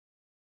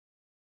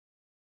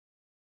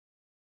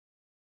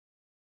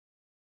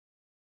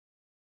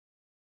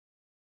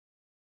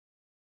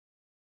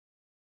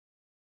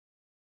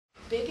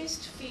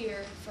biggest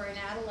fear for an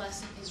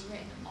adolescent is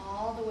written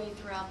all the way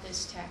throughout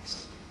this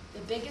text. The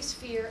biggest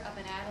fear of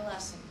an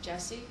adolescent,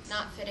 Jesse?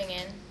 Not fitting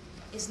in.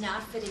 Is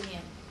not fitting in.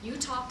 You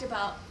talked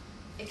about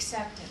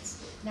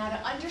acceptance. Now,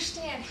 to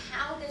understand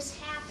how this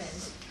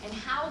happens and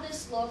how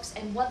this looks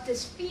and what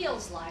this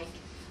feels like,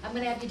 I'm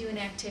going to have you do an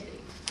activity.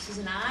 This is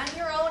an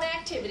on-your-own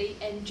activity,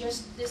 and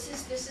just this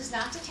is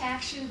not to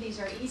tax you. These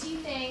are easy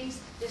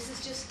things. This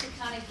is just to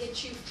kind of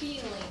get you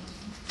feeling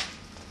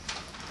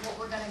what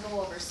we're going to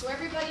go over. So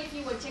everybody, if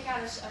you would, take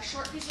out a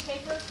short piece of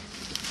paper.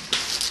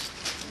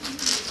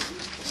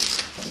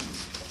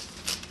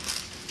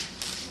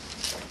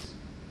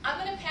 I'm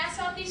going to pass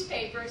out these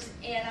papers,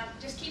 and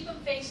just keep them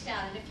face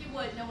down. And if you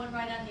would, no one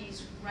write on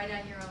these, write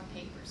on your own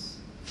papers.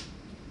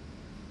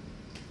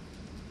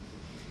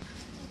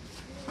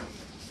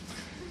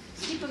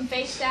 Keep them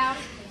face down.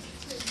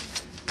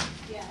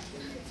 Yeah.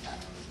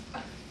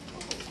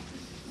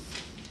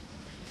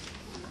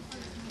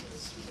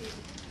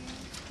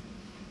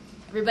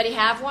 Everybody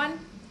have one?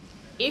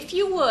 If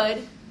you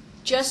would,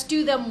 just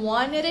do them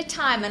one at a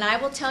time, and I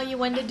will tell you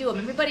when to do them.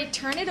 Everybody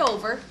turn it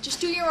over. Just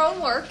do your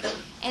own work.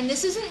 And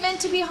this isn't meant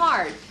to be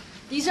hard.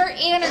 These are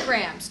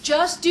anagrams.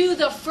 Just do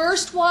the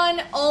first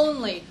one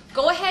only.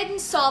 Go ahead and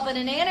solve it.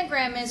 An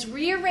anagram is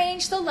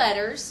rearrange the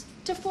letters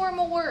to form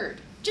a word.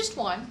 Just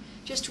one.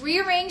 Just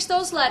rearrange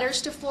those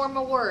letters to form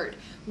a word.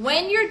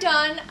 When you're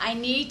done, I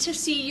need to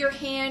see your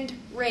hand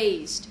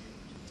raised.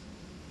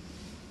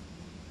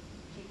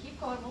 Okay, keep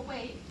going. We'll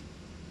wait.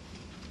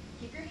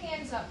 Keep your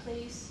hands up,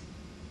 please.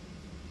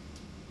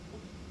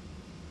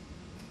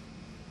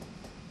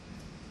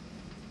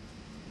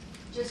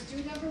 Just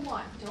do number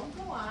one. Don't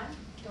go on.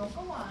 Don't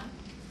go on.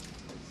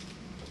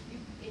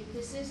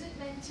 This isn't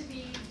meant to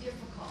be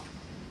difficult.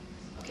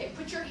 Okay,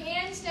 put your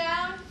hands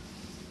down.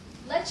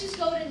 Let's just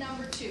go to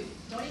number two.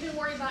 Don't even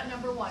worry about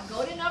number one.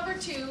 Go to number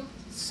two.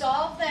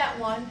 Solve that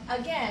one.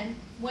 Again,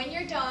 when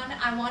you're done,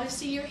 I want to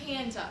see your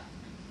hands up.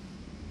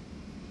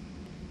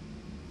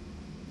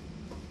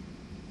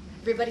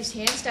 Everybody's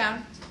hands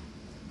down.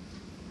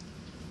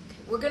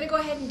 We're going to go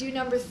ahead and do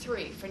number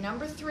three. For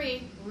number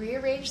three,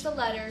 rearrange the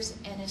letters,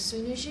 and as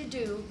soon as you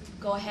do,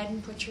 go ahead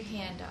and put your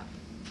hand up.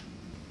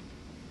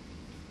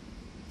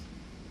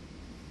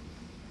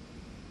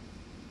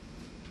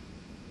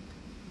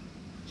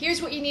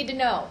 Here's what you need to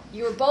know.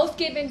 You were both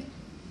given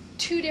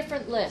two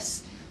different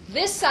lists.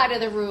 This side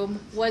of the room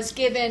was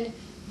given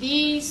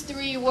these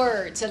three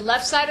words. And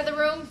left side of the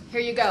room, here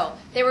you go.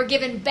 They were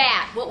given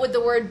bat. What would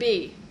the word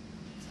be?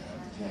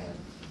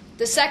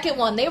 The second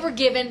one, they were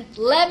given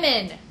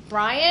lemon.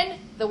 Brian,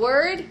 the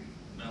word?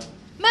 Melon.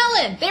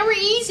 Melon. They were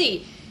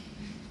easy.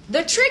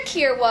 The trick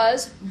here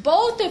was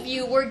both of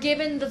you were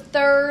given the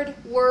third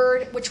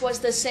word, which was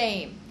the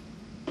same.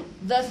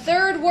 The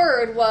third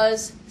word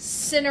was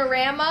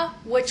cinerama,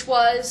 which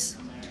was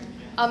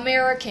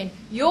American.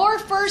 Your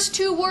first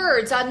two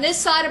words on this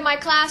side of my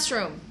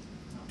classroom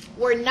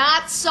were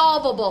not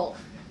solvable.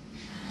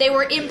 They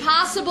were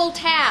impossible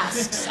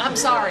tasks. I'm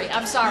sorry.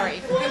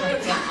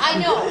 I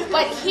know,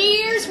 but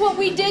here's what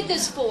we did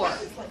this for.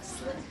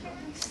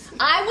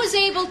 I was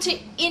able to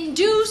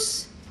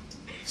induce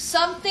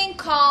something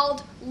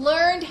called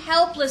learned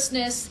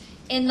helplessness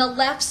in the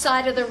left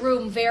side of the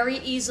room very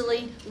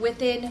easily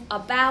within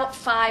about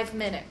 5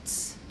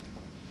 minutes.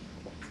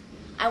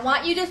 I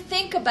want you to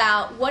think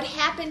about what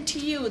happened to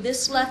you,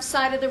 this left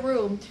side of the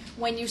room,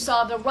 when you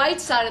saw the right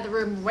side of the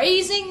room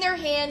raising their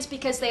hands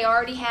because they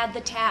already had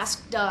the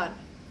task done.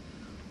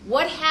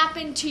 What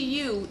happened to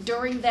you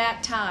during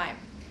that time?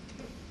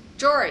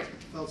 Jory?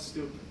 I felt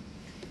stupid.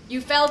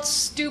 You felt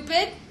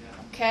stupid?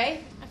 Yeah.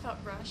 Okay. I felt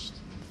rushed.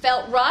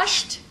 Felt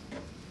rushed?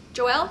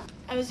 Joelle?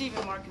 I was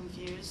even more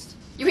confused.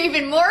 You were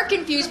even more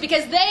confused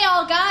because they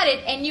all got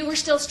it and you were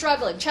still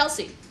struggling.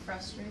 Chelsea?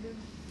 Frustrated.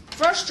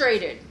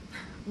 Frustrated.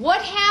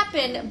 What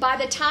happened by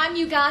the time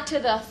you got to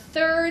the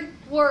third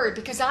word?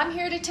 Because I'm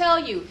here to tell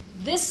you,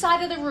 this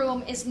side of the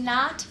room is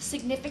not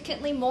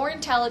significantly more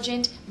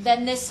intelligent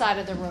than this side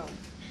of the room.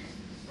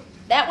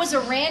 That was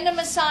a random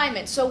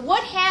assignment. So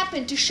what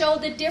happened to show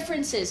the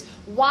differences?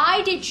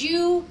 Why did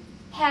you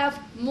have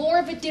more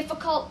of a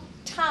difficult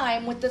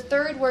time with the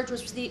third word,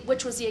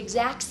 which was the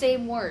exact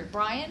same word?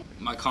 Brian?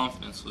 My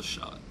confidence was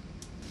shot.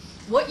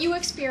 What you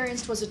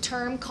experienced was a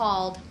term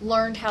called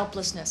learned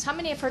helplessness. How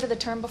many have heard of the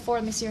term before?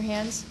 Let me see your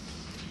hands.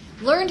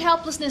 Learned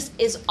helplessness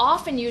is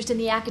often used in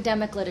the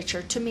academic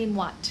literature to mean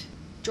what?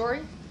 Jory?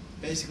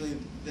 Basically,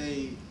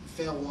 they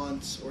fail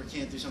once or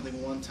can't do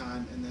something one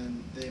time, and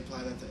then they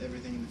apply that to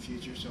everything in the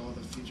future, so all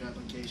the future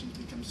applications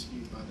become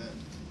skewed by that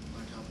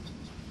learned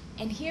helplessness.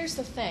 And here's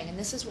the thing, and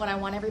this is what I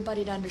want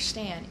everybody to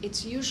understand.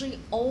 It's usually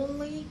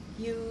only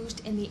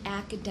used in the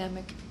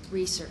academic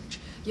research.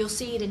 You'll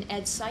see it in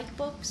ed psych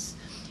books.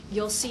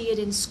 You'll see it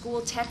in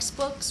school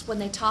textbooks when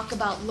they talk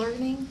about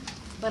learning.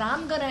 But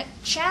I'm going to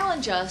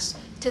challenge us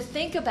to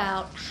think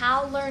about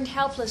how learned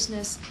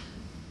helplessness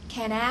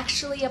can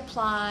actually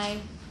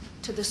apply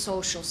to the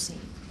social scene.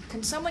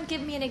 Can someone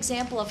give me an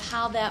example of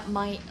how that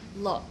might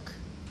look?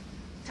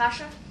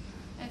 Tasha?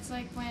 It's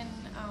like when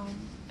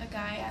a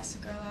guy asks a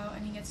girl out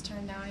and he gets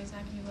turned down, he's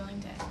not going to be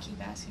willing to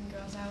keep asking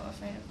girls out,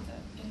 afraid of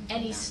getting turned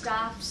And he down.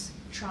 stops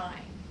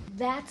trying.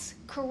 That's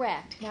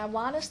correct. Now I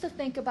want us to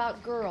think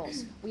about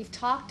girls. We've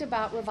talked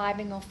about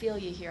reviving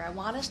Ophelia here. I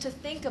want us to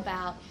think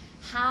about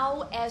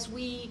how, as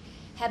we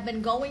have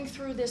been going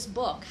through this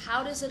book,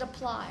 how does it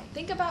apply?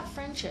 Think about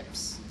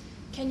friendships.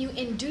 Can you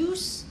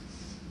induce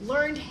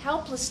learned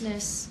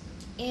helplessness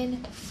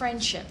in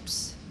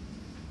friendships?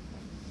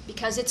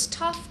 Because it's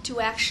tough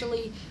to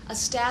actually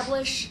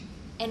establish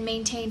and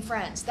maintain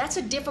friends. That's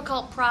a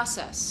difficult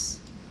process.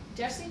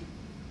 Jesse?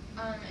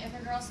 If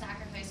a girl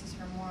sacrifices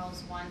her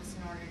morals once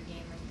in order to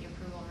gain like the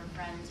approval of her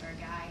friends or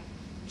a guy,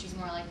 she's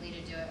more likely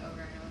to do it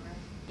over and over.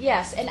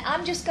 Yes, and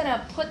I'm just going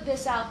to put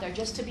this out there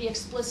just to be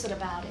explicit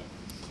about it.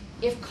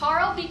 If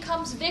Carl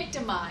becomes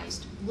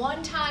victimized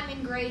one time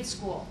in grade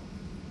school,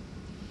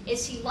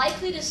 is he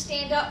likely to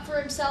stand up for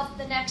himself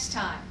the next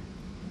time?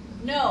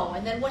 No.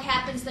 And then what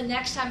happens the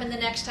next time and the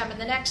next time and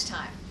the next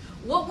time?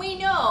 What we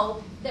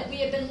know that we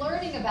have been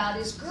learning about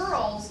is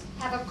girls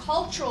have a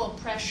cultural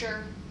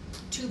pressure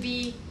to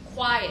be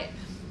quiet.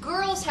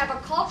 Girls have a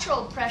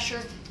cultural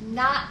pressure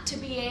not to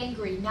be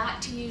angry,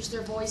 not to use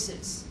their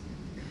voices.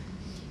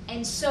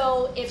 And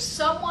so if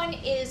someone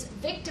is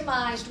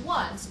victimized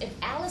once, if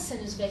Allison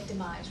is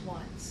victimized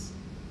once,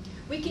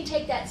 we can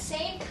take that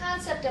same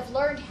concept of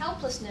learned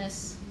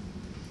helplessness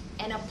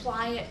and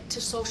apply it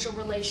to social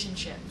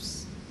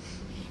relationships.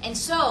 And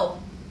so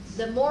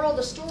the moral of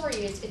the story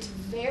is it's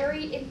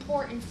very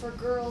important for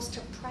girls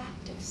to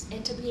practice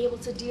and to be able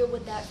to deal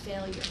with that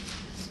failure.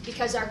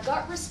 Because our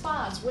gut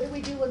response, what do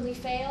we do when we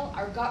fail?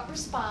 Our gut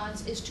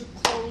response is to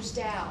close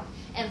down.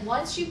 And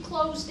once you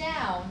close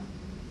down,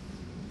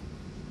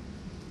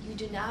 you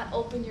do not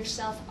open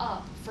yourself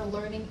up for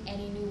learning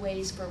any new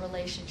ways for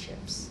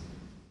relationships.